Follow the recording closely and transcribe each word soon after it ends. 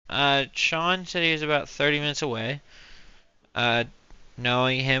Sean said he was about 30 minutes away. Uh,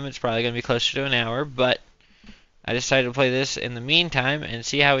 Knowing him, it's probably gonna be closer to an hour, but I decided to play this in the meantime and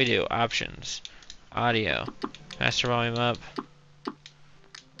see how we do. Options. Audio. Master volume up.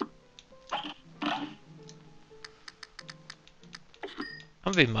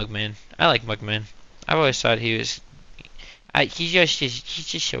 I'm gonna be Mugman. I like Mugman. I've always thought he was. He's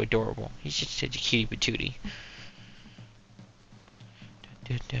just so adorable. He's just such a cutie patootie.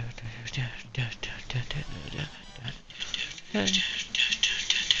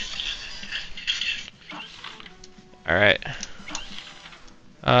 All right.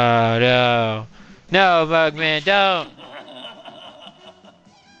 Oh no, no, Mugman, don't.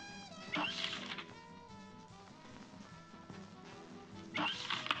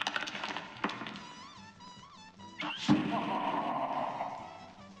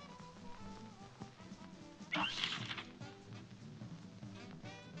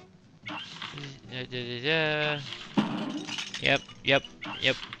 Yep, yep,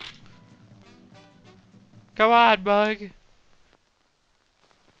 yep. Come on, Bug.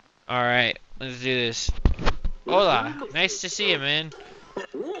 Alright, let's do this. Hola, nice to see you, man.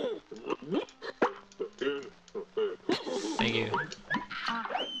 Thank you.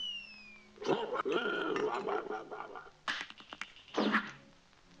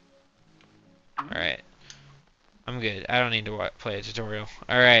 Alright. I'm good. I don't need to play a tutorial.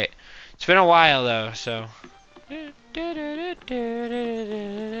 Alright. It's been a while, though, so...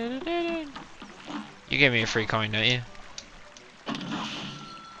 You give me a free coin, don't you?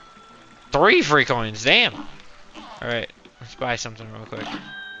 3 free coins, damn! Alright, let's buy something real quick.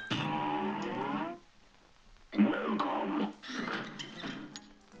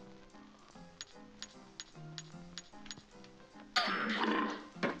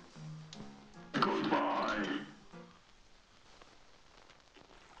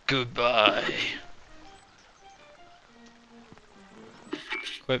 Goodbye.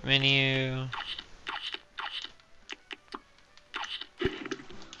 Quit menu.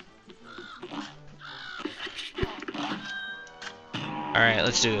 Alright,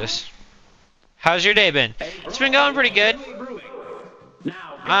 let's do this. How's your day been? It's been going pretty good.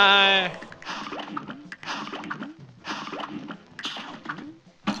 How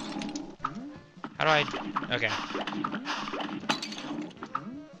do I... Okay.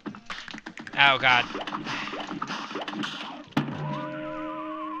 Oh, God.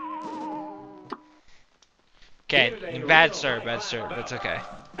 Okay, bad start, that's okay.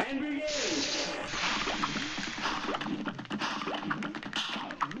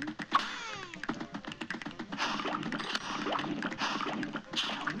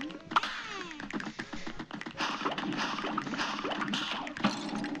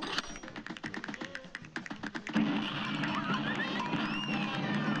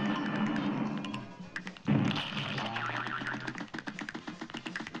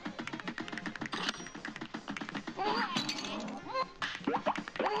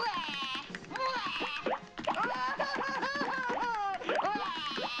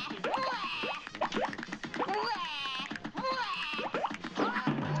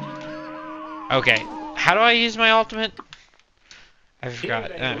 Okay, how do I use my ultimate? I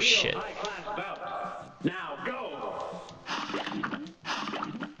forgot. Oh shit.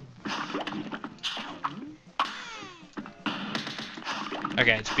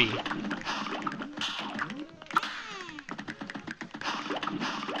 Okay, it's B.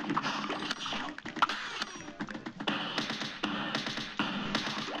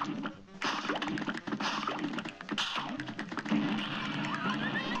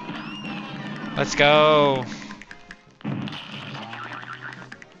 Let's go.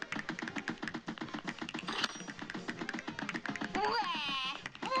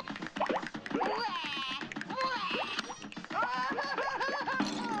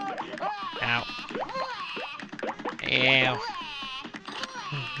 Ow. Ew.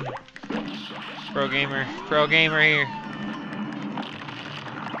 Pro gamer here.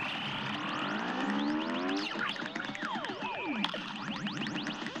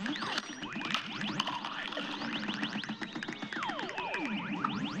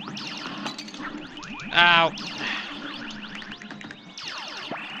 Ow.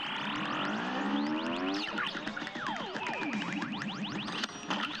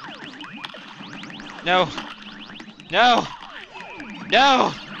 No. No.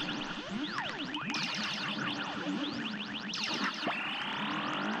 No.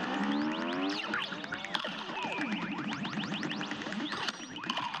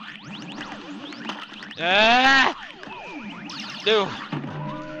 Ah! No.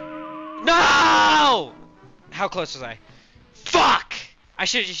 No! How close was I? Fuck! I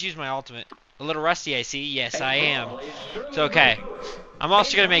should have just used my ultimate. A little rusty, I see. Yes, I am. It's okay. I'm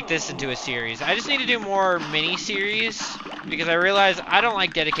also going to make this into a series. I just need to do more mini-series because I realize I don't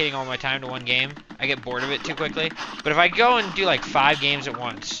like dedicating all my time to one game. I get bored of it too quickly. But if I go and do like 5 games at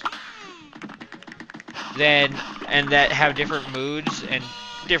once, then, and that have different moods and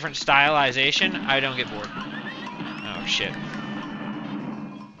different stylization, I don't get bored. Oh, shit.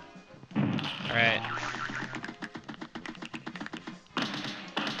 Alright.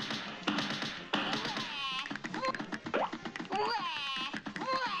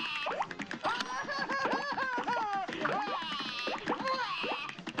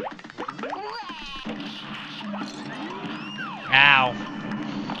 Ow.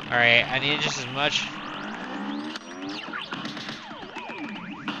 Alright, I need just as much.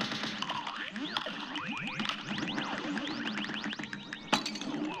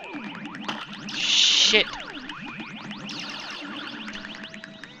 Shit.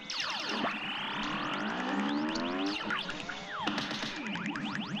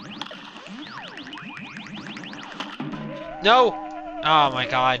 No! Oh my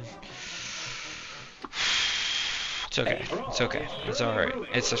god. It's okay. It's okay. It's alright.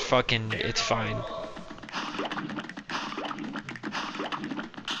 It's a fucking... It's fine.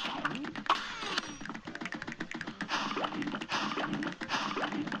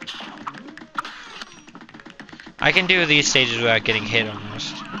 I can do these stages without getting hit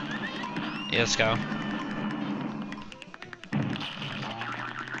almost. Yeah, let's go.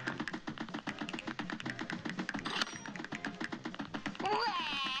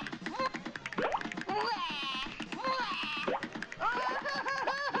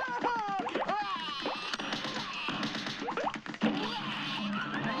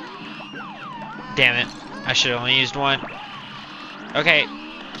 Damn it. I should have only used one. Okay.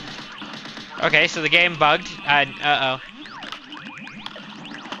 Okay, so the game bugged. Uh-oh.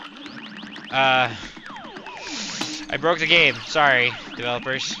 I broke the game. Sorry,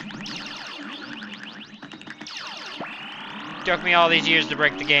 developers. Took me all these years to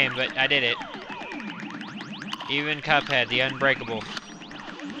break the game, but I did it. Even Cuphead, the unbreakable.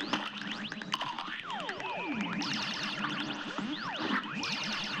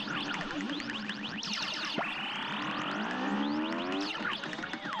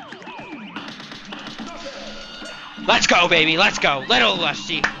 Let's go, baby. Let's go. Little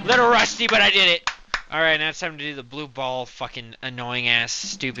rusty, but I did it. All right, now it's time to do the blue ball. Fucking annoying ass,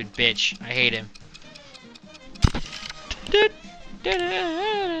 stupid bitch. I hate him.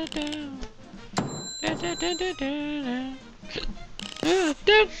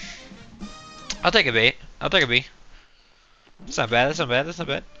 I'll take a bait. I'll take a B. That's not bad. That's not bad. That's not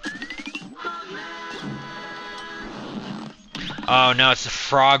bad. Oh no, it's the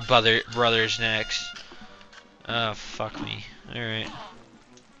Frog Brothers next. Oh, fuck me. Alright.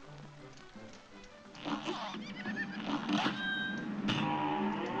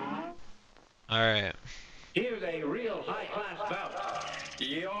 Alright. Here's a real high-class bout.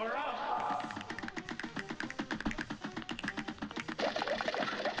 You're up.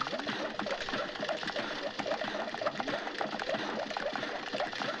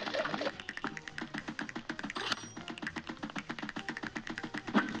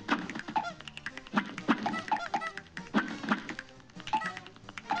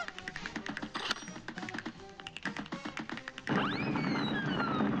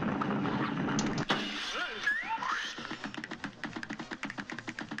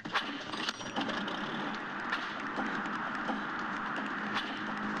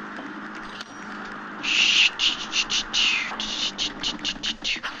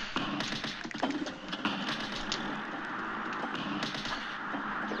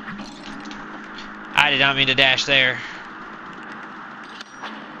 I did not mean to dash there.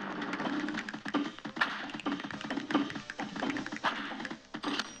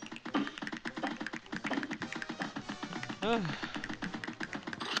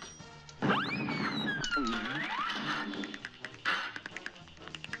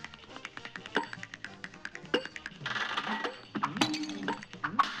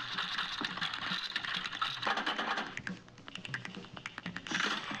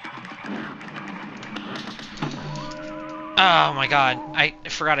 Oh my god, I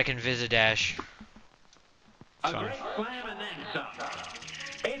forgot I can Visidash. Sorry.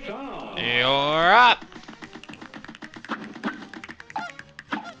 You're up!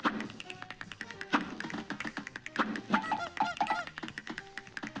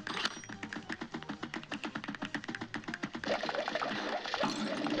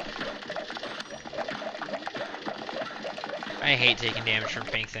 I hate taking damage from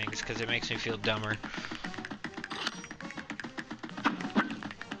pink things because it makes me feel dumber.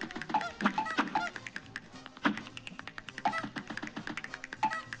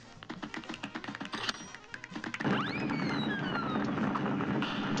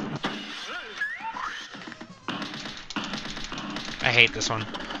 hate this one.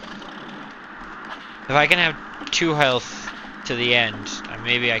 If I can have 2 health to the end,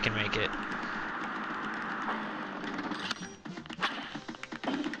 maybe I can make it.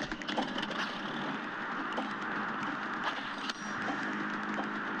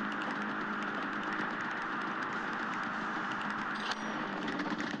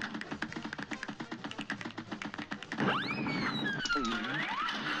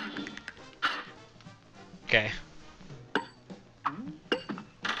 Okay.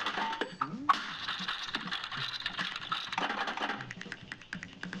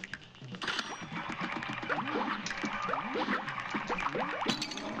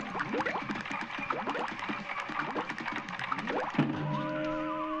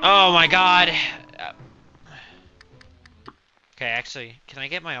 Oh my god! Okay, actually, can I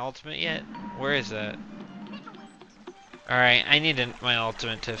get my ultimate yet? Where is that? Alright, I need my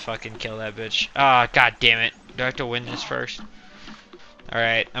ultimate to fucking kill that bitch. Ah, god damn it. Do I have to win this first?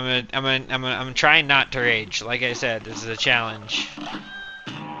 Alright, I'm trying not to rage. Like I said, this is a challenge.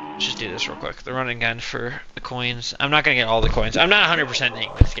 Let's just do this real quick. The running gun for the coins. I'm not gonna get all the coins. I'm not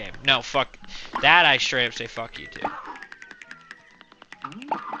 100%ing this game. No, fuck. That I straight up say fuck you to.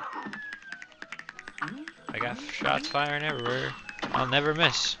 I got shots firing everywhere. I'll never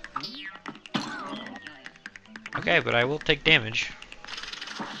miss. Okay, but I will take damage.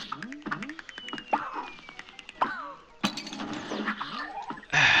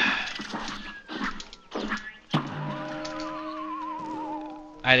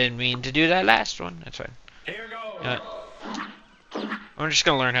 I didn't mean to do that last one. That's fine. Here goes. I'm just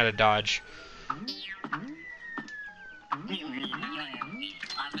gonna learn how to dodge.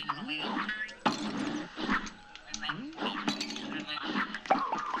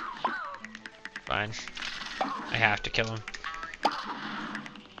 Fine. I have to kill him.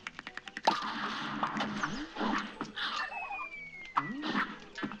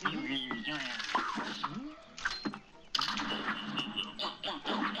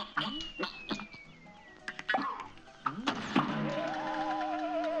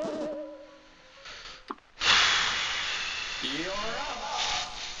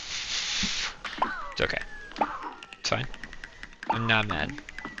 It's okay. It's fine. I'm not mad.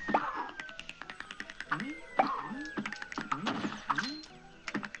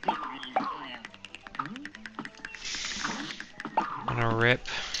 I'm gonna rip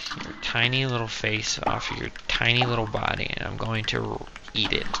your tiny little face off your tiny little body and I'm going to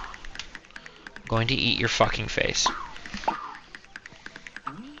eat it. I'm going to eat your fucking face.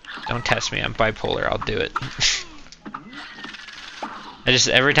 Don't test me, I'm bipolar, I'll do it.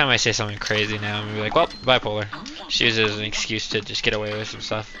 Every time I say something crazy now, I'm gonna be like, well, bipolar. Just use it as an excuse to just get away with some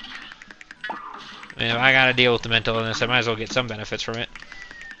stuff. I mean, if I gotta deal with the mental illness, I might as well get some benefits from it.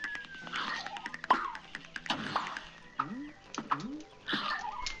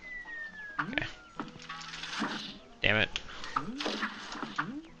 Okay. Damn it.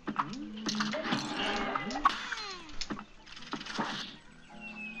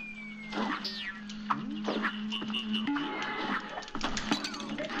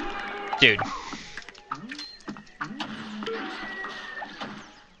 Dude.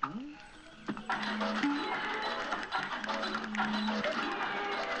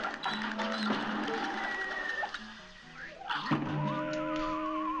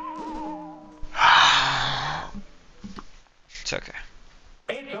 It's okay.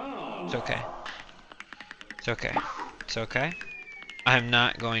 It's okay. It's okay. It's okay. I'm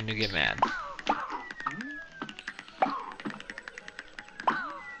not going to get mad.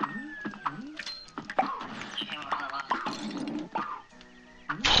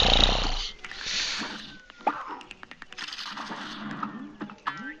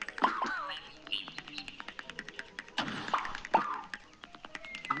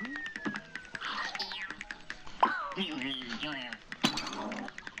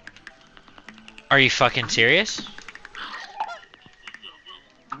 Are you fucking serious?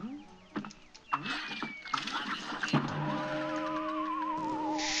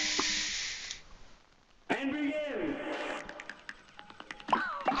 And begin.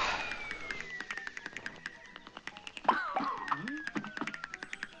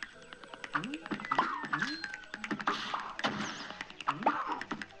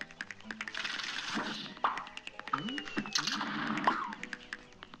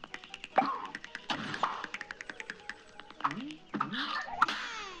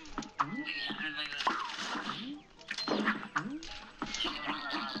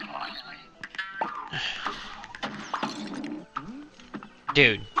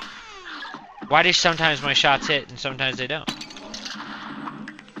 Dude. Why do sometimes my shots hit and sometimes they don't?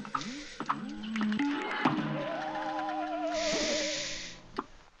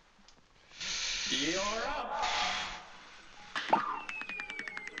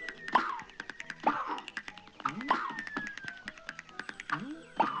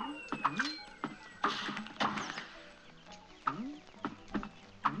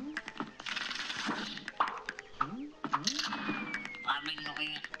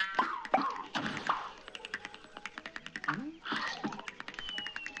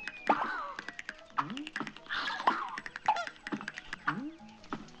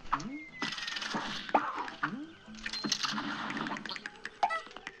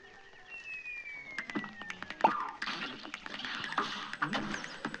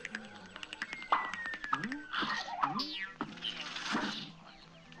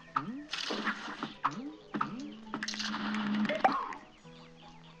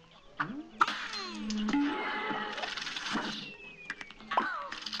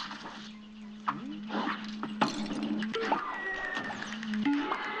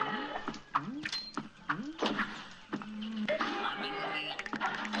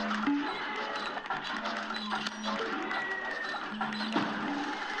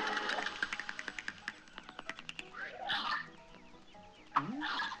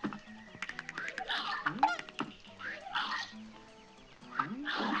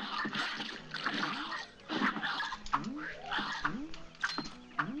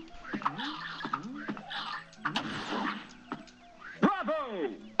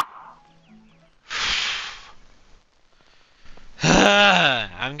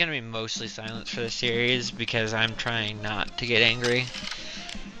 I'm gonna be mostly silent for the series because I'm trying not to get angry.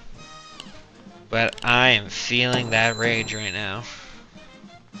 But I am feeling that rage right now.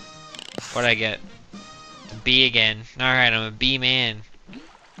 What'd I get? A B again. Alright, I'm a B man.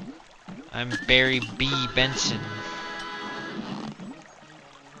 I'm Barry B. Benson.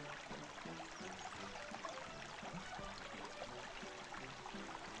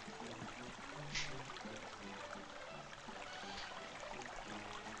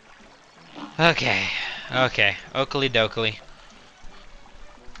 Okay, Oakley dokley.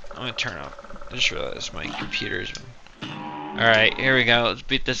 I'm gonna turn off. I just realized my computer's. Alright, here we go. Let's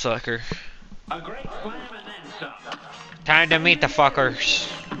beat this sucker. A great slam and then some. Time to meet the fuckers.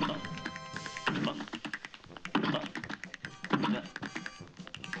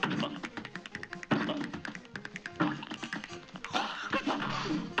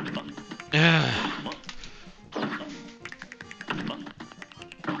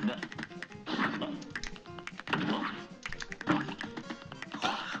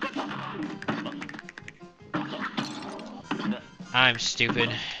 I'm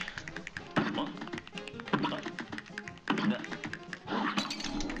stupid.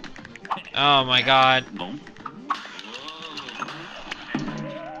 Oh my god.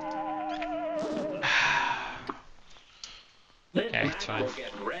 Okay, it's fine.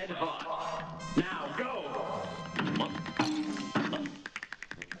 Get red hot. Now go.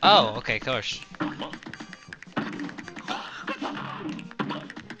 Oh, okay, of course.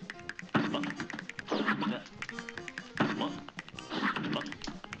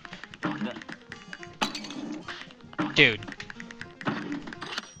 Dude.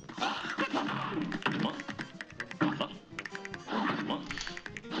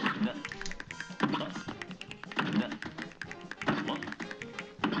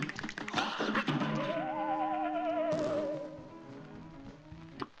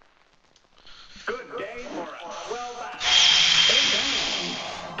 Good day for a 12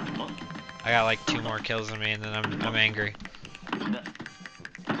 I got like 2 more kills than me and then I'm angry.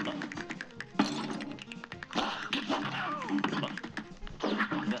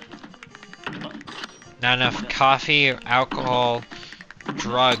 Not enough coffee, or alcohol,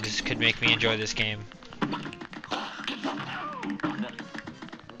 drugs could make me enjoy this game.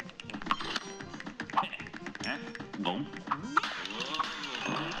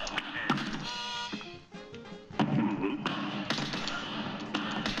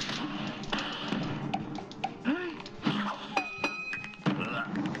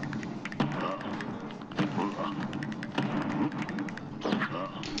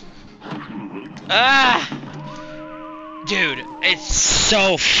 Ah! Dude, it's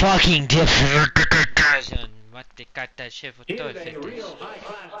so fucking difficult. Here's a real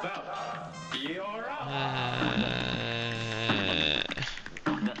high-class bout. You're up.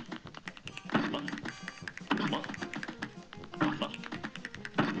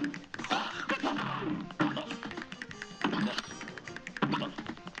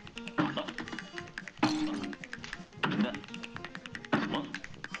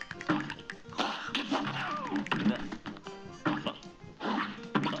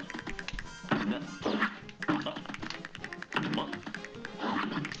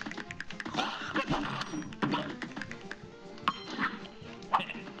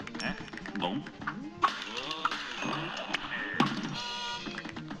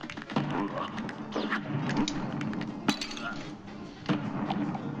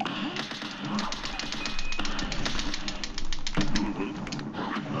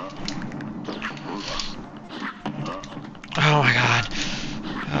 Oh my god.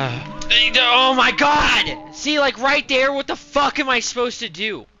 Oh my god! See, like right there, what the fuck am I supposed to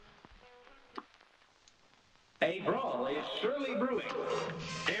do? A brawl is surely brewing.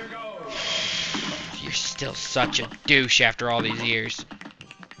 Here goes. You're still such a douche after all these years.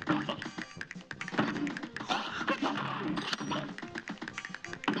 I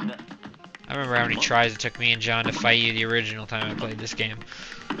remember how many tries it took me and John to fight you the original time I played this game.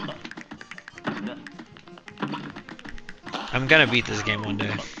 I'm gonna beat this game one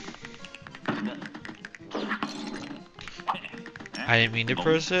day. I didn't mean to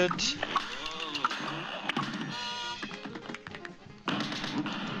press it.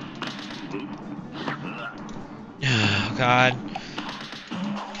 Oh god.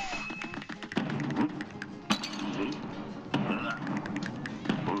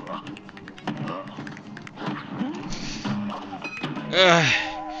 Ugh.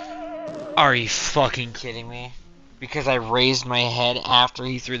 Are you fucking kidding me? Because I raised my head after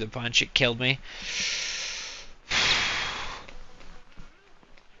he threw the punch, it killed me.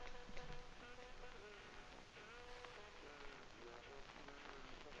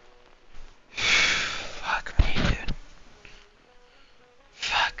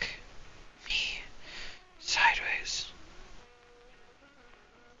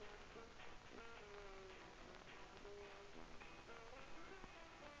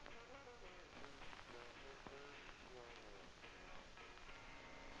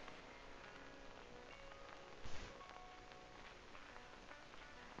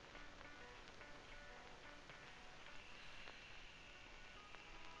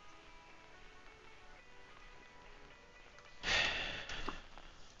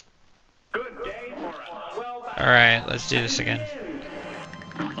 Alright, let's do this again.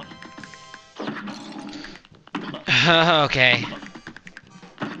 Okay.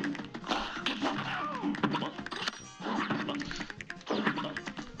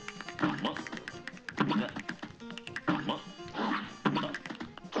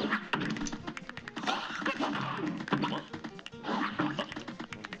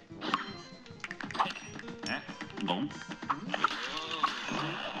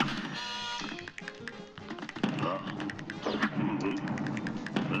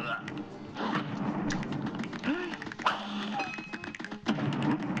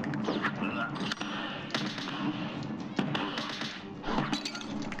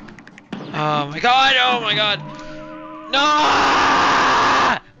 Oh my god, oh my god.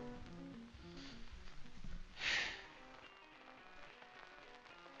 No!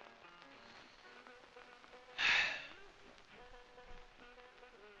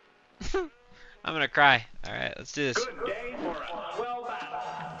 I'm gonna cry. Alright, let's do this. Good day for a swell battle.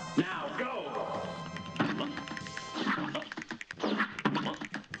 Now go.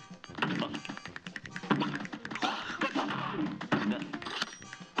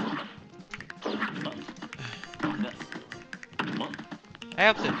 I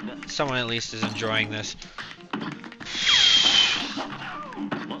hope that someone at least is enjoying this.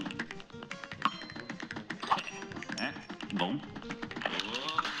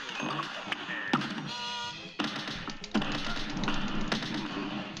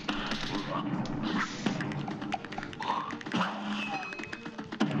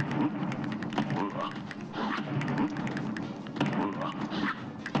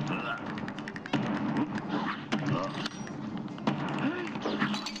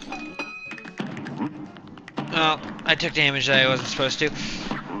 Well, I took damage that I wasn't supposed to.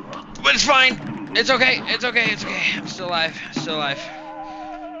 But it's fine. It's okay. It's okay. It's okay. I'm still alive. Still alive.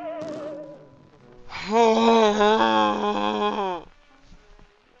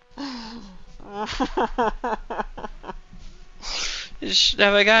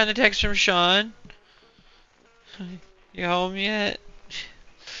 Have I gotten a text from Sean? You home yet?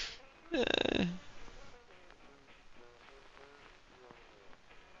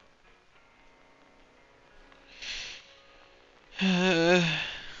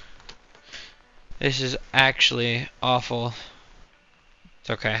 This is actually awful. It's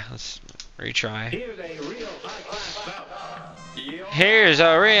okay. Let's retry. Here's a real high-class bout. Here's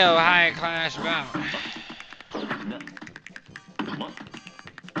a real high-class bout.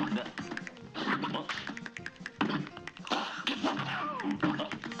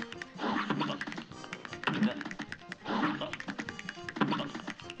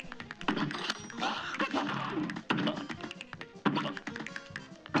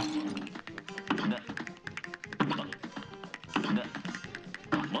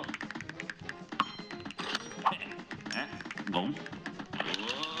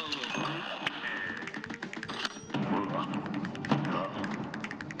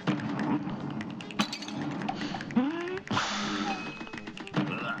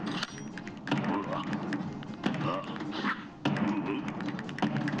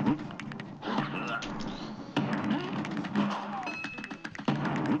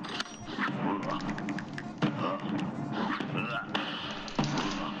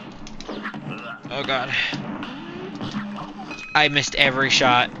 Oh god. I missed every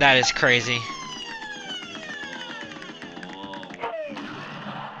shot. That is crazy.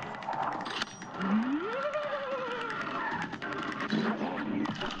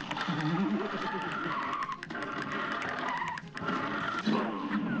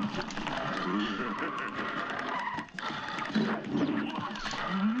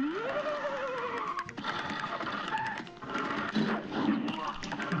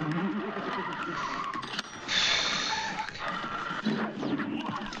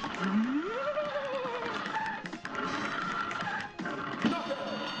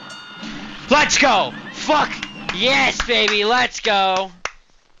 Let's go! Fuck! Yes, baby, let's go!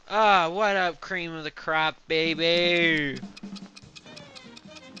 Ah, what up, cream of the crop, baby?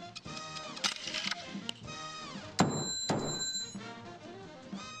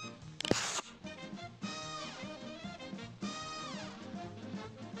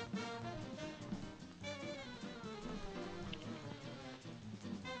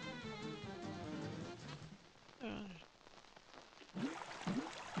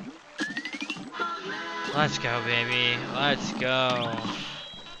 Let's go, baby. Let's go.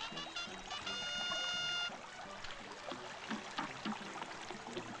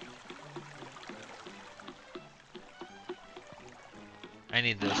 I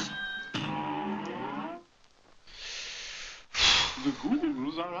need this. The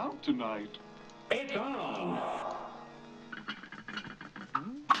ghouls are out tonight. It's It's on.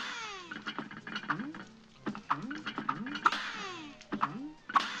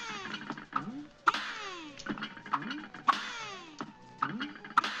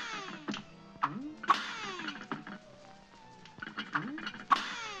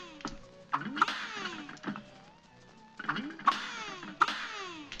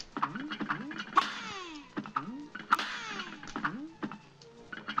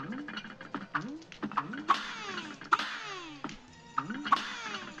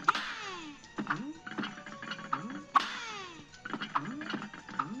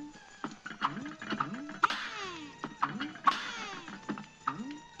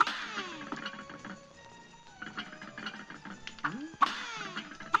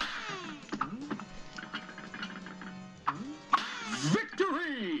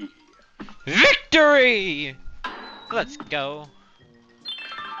 Victory! Victory! Let's go.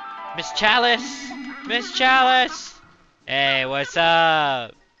 Miss Chalice! Miss Chalice! Hey, what's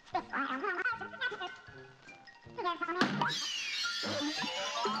up?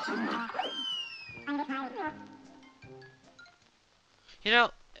 You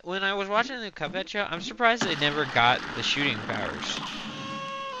know, when I was watching the Cuphead show, I'm surprised they never got the shooting powers.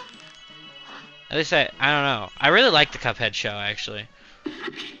 At least I don't know. I really like the Cuphead show, actually.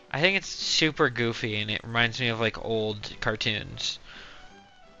 I think it's super goofy, and it reminds me of, like, old cartoons.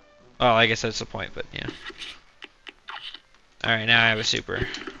 Well, I guess that's the point, but yeah. Alright, now I have a super.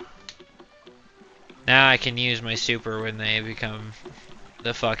 Now I can use my super when they become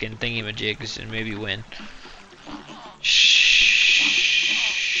the fucking thingamajigs and maybe win. Shh.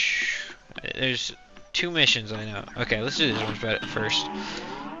 There's 2 missions, I know. Okay, let's do this one first.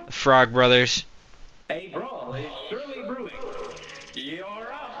 The Frog Brothers. A brawl is surely brewing. You're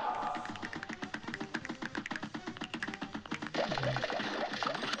up.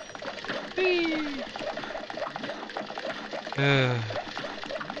 Whee!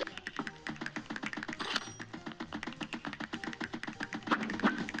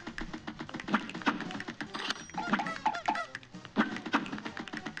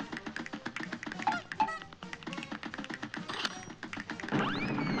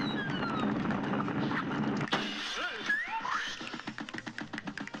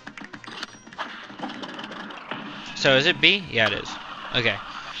 So is it B? Yeah, it is. Okay.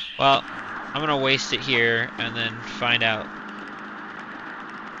 Well, I'm gonna waste it here and then find out.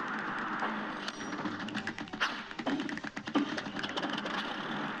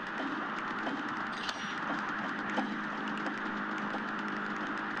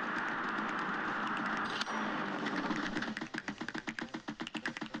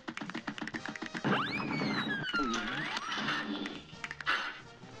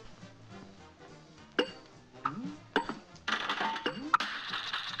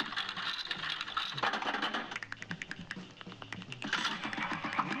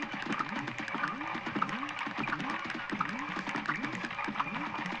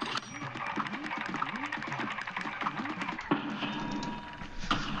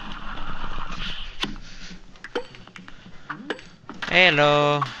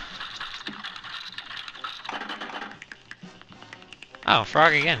 Hello. Oh,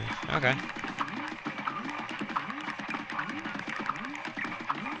 frog again. Okay.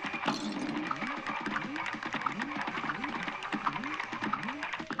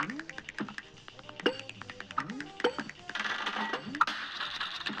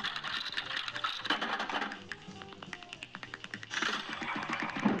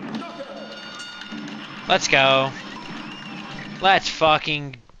 Let's go. Let's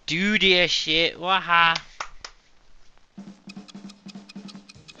fucking do this shit. Waha.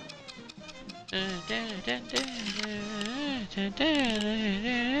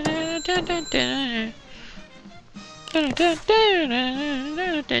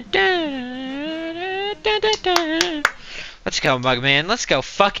 Let's go, Mugman. Let's go.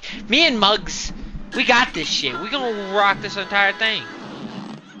 Fuck. Me and Mugs. We got this shit. We gonna rock this entire thing.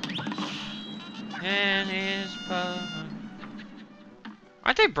 And his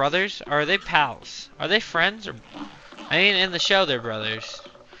aren't they brothers? Or are they pals? Are they friends? Or I mean, in the show they're brothers.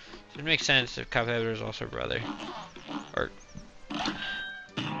 It would make sense if Cuphead was also a brother. Or,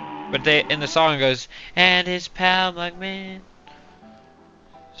 but they in the song it goes, and his pal Mugman.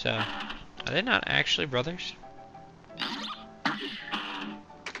 So, are they not actually brothers?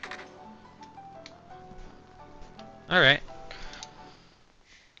 All right.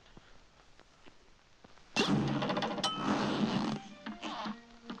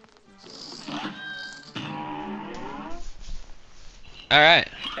 All right.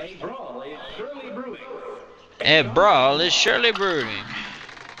 A brawl is surely brewing. A brawl is surely brewing.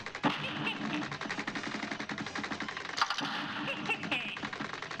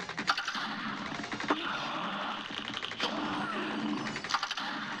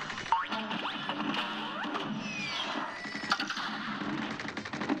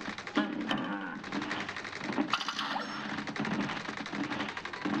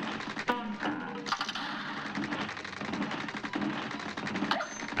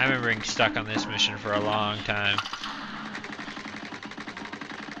 I remember being stuck on this mission for a long time.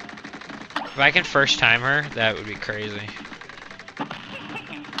 If I can first time her, that would be crazy.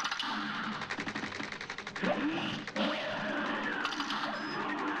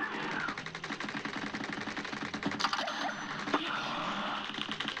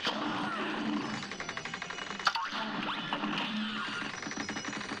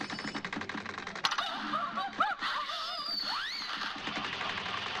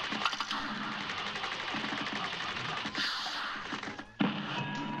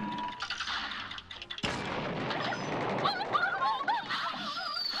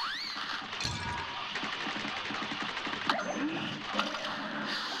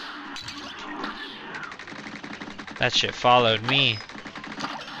 That shit followed me.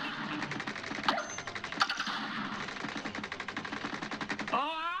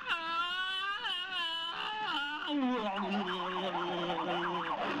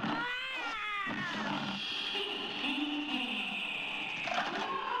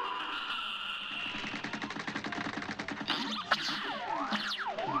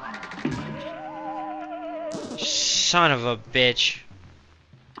 Son of a bitch.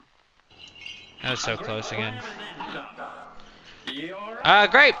 That was so close again. A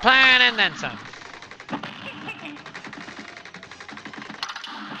great plan and then some.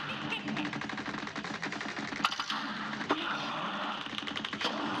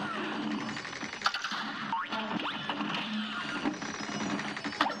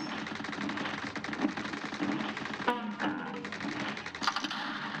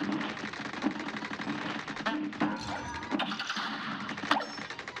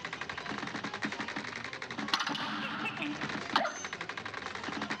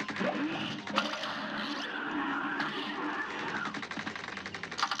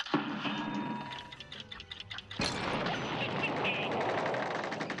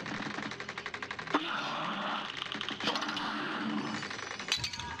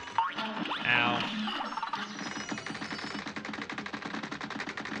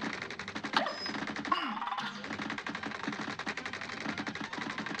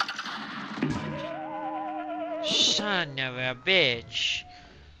 Son of a bitch.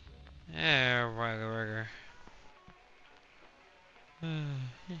 Burger.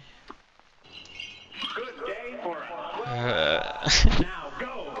 Good day for us. Now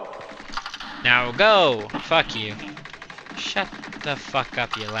go. Now go. Fuck you. Shut the fuck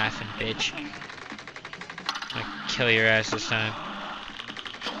up, you laughing bitch. I'm gonna kill your ass this time.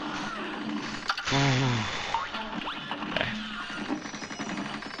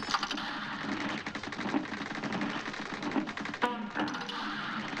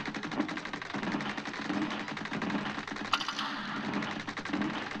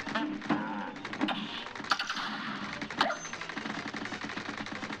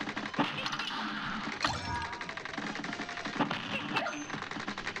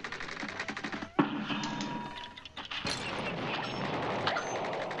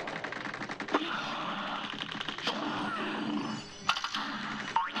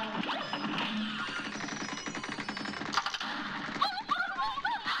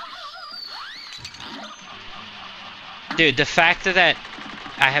 Dude, the fact that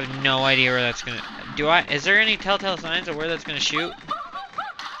I have no idea where that's gonna... Is there any telltale signs of where that's gonna shoot?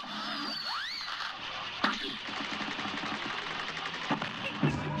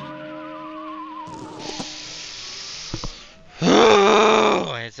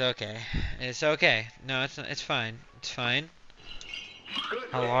 It's okay. It's okay. No, it's not, it's fine. It's fine.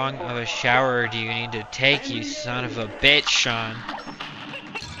 How long of a shower do you need to take, you son of a bitch, Sean?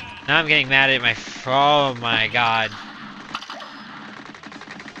 Now I'm getting mad at my... Oh my god.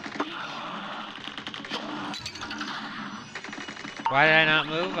 Why did I not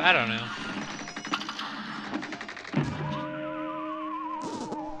move? I don't know.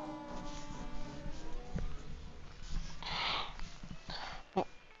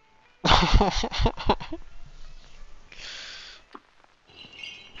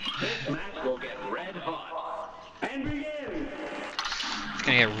 This match will get red hot. And begin. It's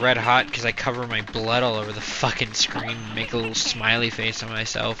gonna get red hot because I cover my blood all over the fucking screen and make a little smiley face on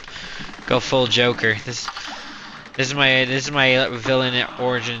myself. Go full Joker. This is my villain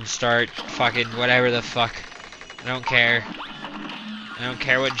origin start. Fucking whatever the fuck. I don't care. I don't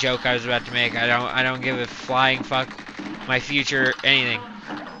care what joke I was about to make. I don't give a flying fuck. My future, anything.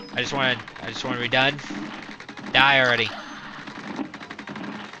 I just want to be done. Die already.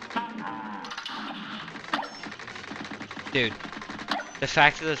 Dude, the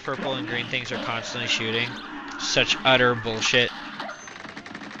fact that those purple and green things are constantly shooting, such utter bullshit.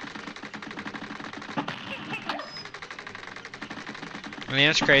 I mean,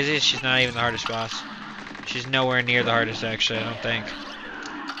 what's crazy is she's not even the hardest boss. She's nowhere near the hardest, actually, I don't think.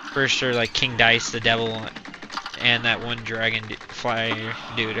 For sure, like King Dice, the devil, and that one dragon fly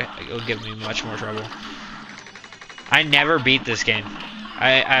dude will give me much more trouble. I never beat this game.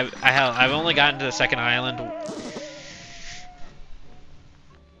 I've only gotten to the second island.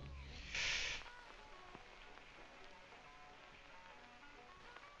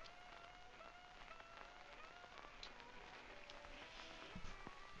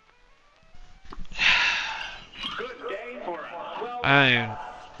 Good day for a 12. I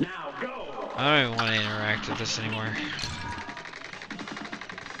Now go. don't even want to interact with this anymore.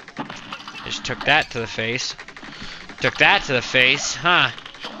 Just took that to the face. Took that to the face, huh?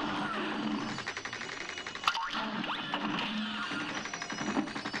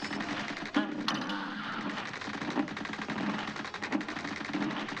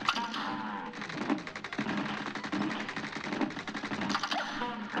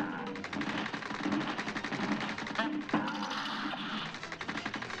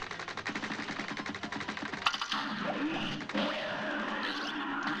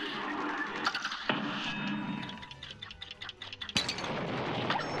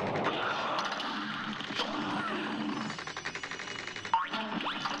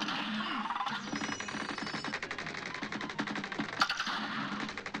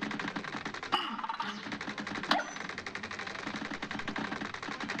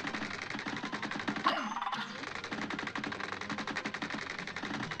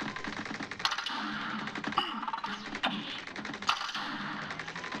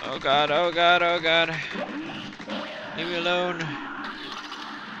 Oh god, oh god, oh god. Leave me alone.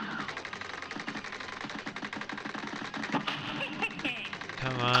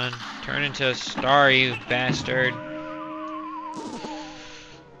 Come on, turn into a star, you bastard.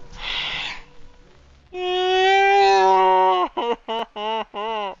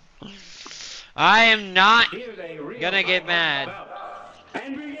 I am not Here's a real gonna get mad. bout.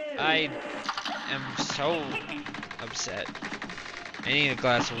 And begin. I am so upset. I need a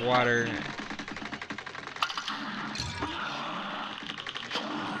glass of water.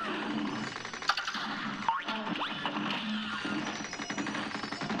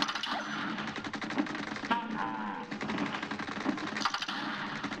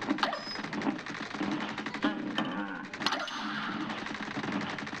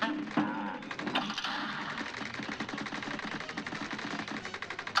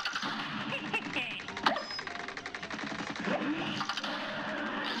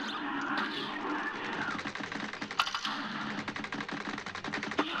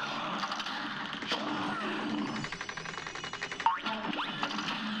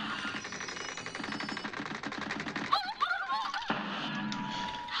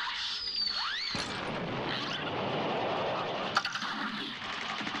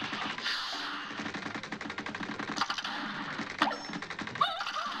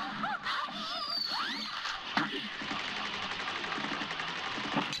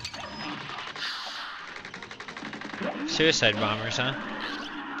 Suicide bombers, huh?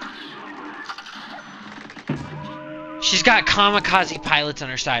 She's got kamikaze pilots on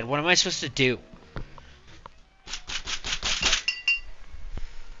her side. What am I supposed to do?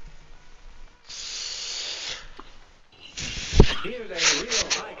 Here's a real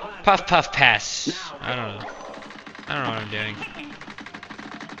high-class Puff bout. puff pass. I don't know. I don't know what I'm doing.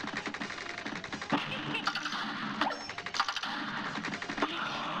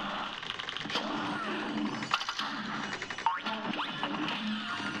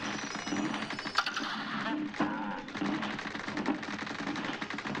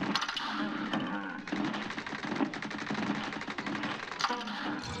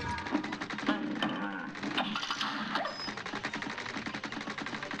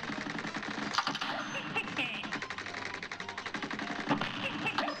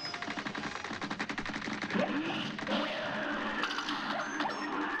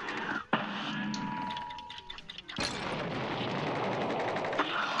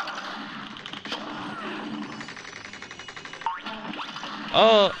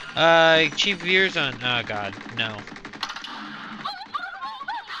 Oh, cheap viewers on. Oh god, no.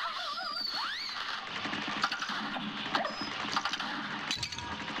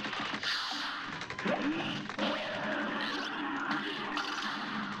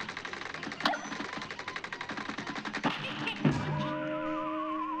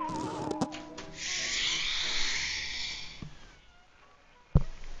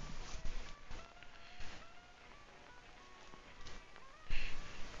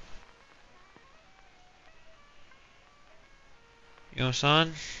 Yo,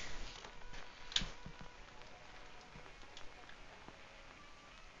 son.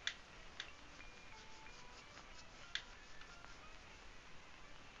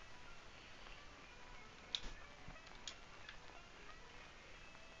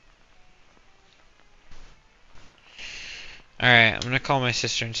 Alright, I'm gonna call my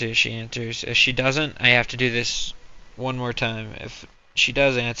sister and see if she answers. If she doesn't, I have to do this one more time. If she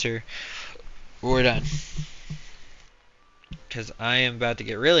does answer, we're done. Because I am about to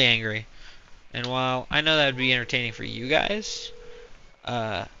get really angry. And while I know that would be entertaining for you guys,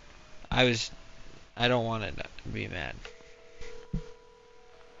 I don't want to be mad.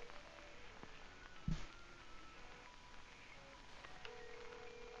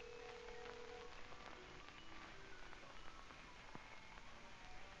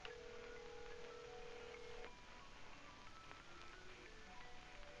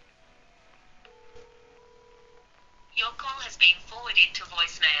 Your call has been forwarded to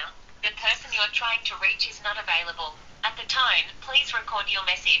voicemail. The person you're trying to reach is not available. At the tone, please record your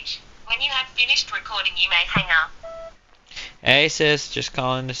message. When you have finished recording, you may hang up. Hey sis, just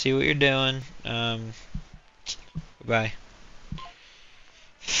calling to see what you're doing. Bye.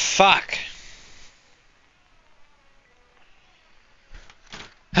 Fuck.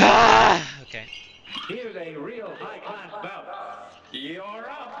 Okay. Here's a real high-class bout. You're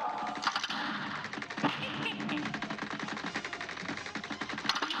up.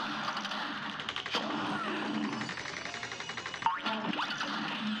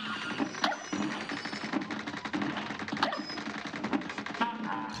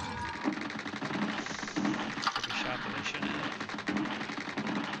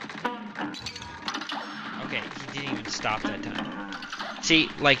 Okay, he didn't even stop that time. See,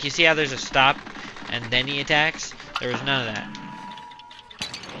 like, you see how there's a stop and then he attacks? There was none of that.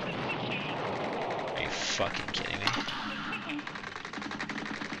 Are you fucking kidding me?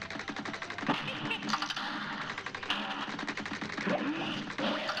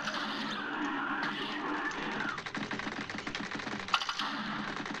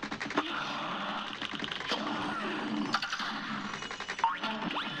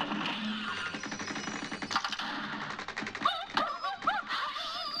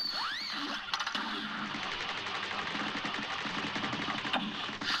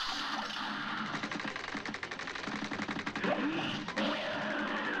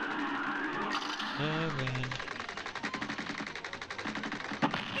 Oh, man.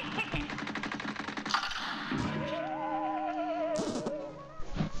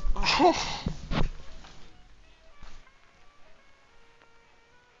 Oh.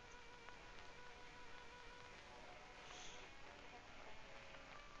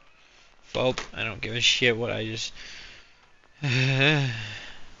 Well, I don't give a shit what I just... Good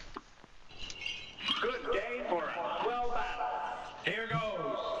day for a swell battle. Here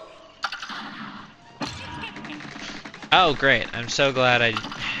goes. Oh, great. I'm so glad I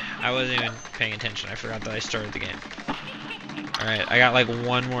wasn't even paying attention. I forgot that I started the game. Alright, I got like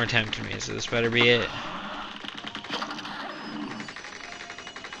one more attempt to me, so this better be it.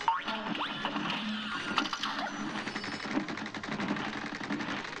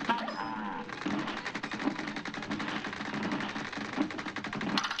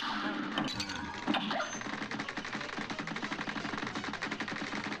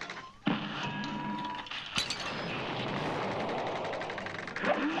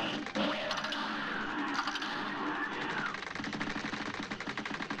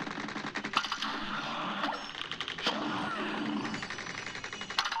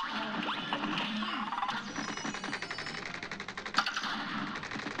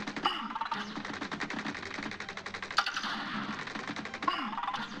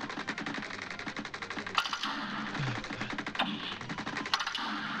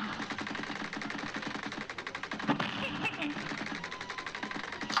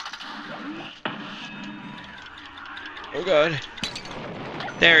 Oh god.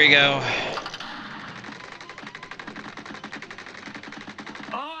 There we go.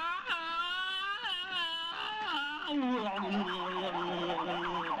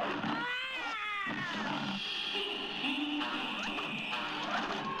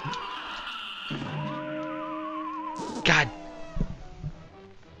 God.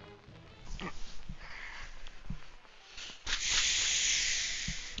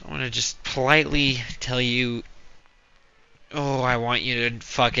 I want to just politely tell you, oh, I want you to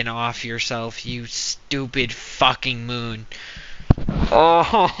fucking off yourself, you stupid fucking moon.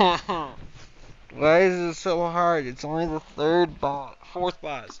 Oh, why is it so hard? It's only the fourth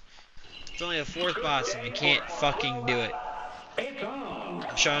boss. It's only the fourth boss and I can't fucking do it. It's on.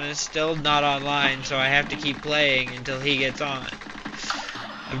 Sean is still not online, so I have to keep playing until he gets on.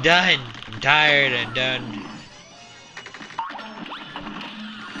 I'm done. I'm tired. I'm done.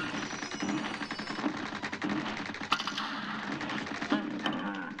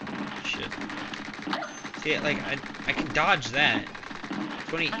 Shit. See, like, I can dodge that.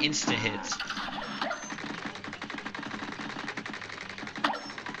 20 instant hits.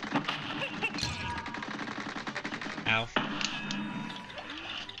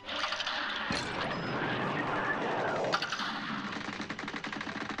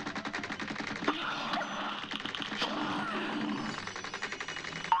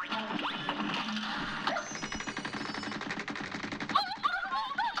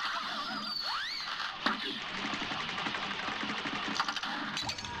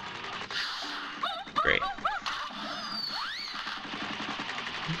 Great.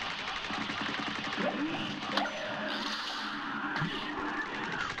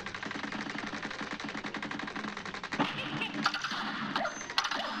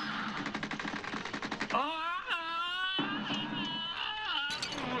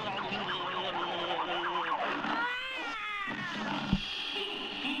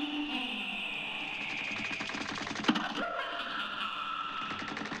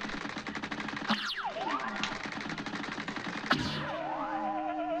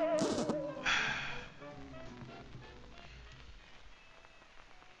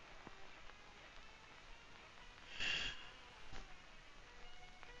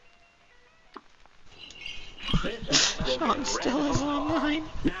 Sean still is online.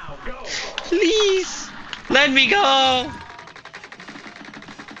 Now go. Please, let me go.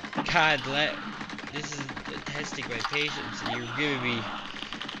 God, this is testing my patience, and you're giving me.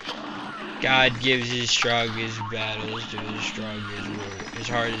 God gives his strongest battles to his strongest warriors. His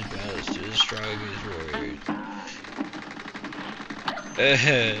hardest battles to his strongest warriors.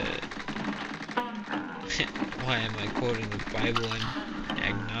 Why am I quoting the Bible and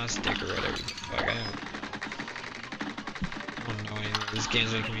agnostic or whatever the fuck? I don't know anymore. This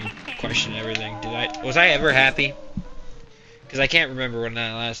game's making me question everything. Was I ever happy? Because I can't remember when the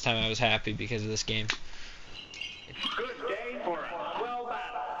last time I was happy because of this game. Good day for a swell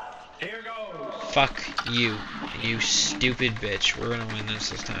battle. Here goes. Fuck you, you stupid bitch. We're gonna win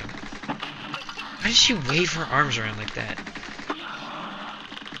this time. Why does she wave her arms around like that?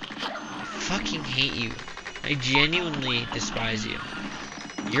 I fucking hate you. I genuinely despise you.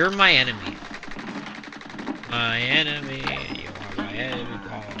 You're my enemy. My enemy. You are my enemy,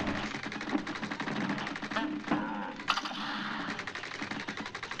 Paul.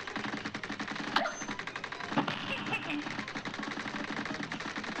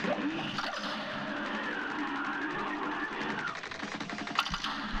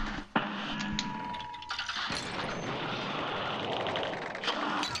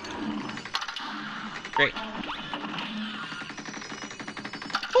 Great.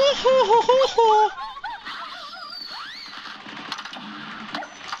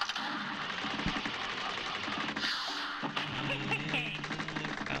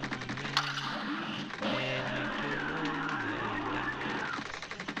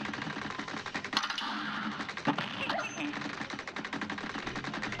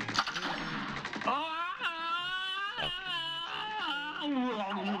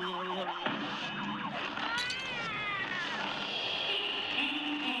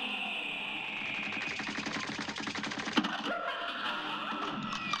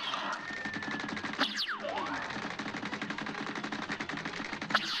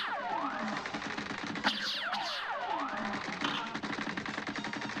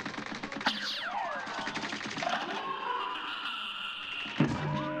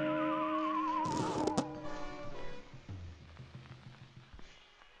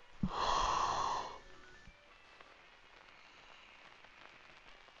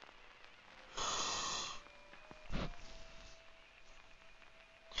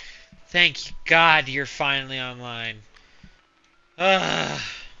 Thank God you're finally online. I'm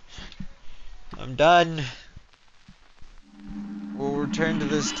done. We'll return to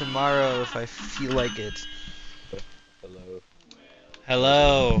this tomorrow if I feel like it. Hello.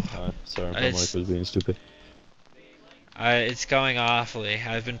 Hello. Sorry, my mic was being stupid. It's going awfully.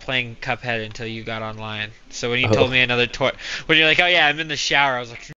 I've been playing Cuphead until you got online. So when you told me another when you're like, oh yeah, I'm in the shower, I was like,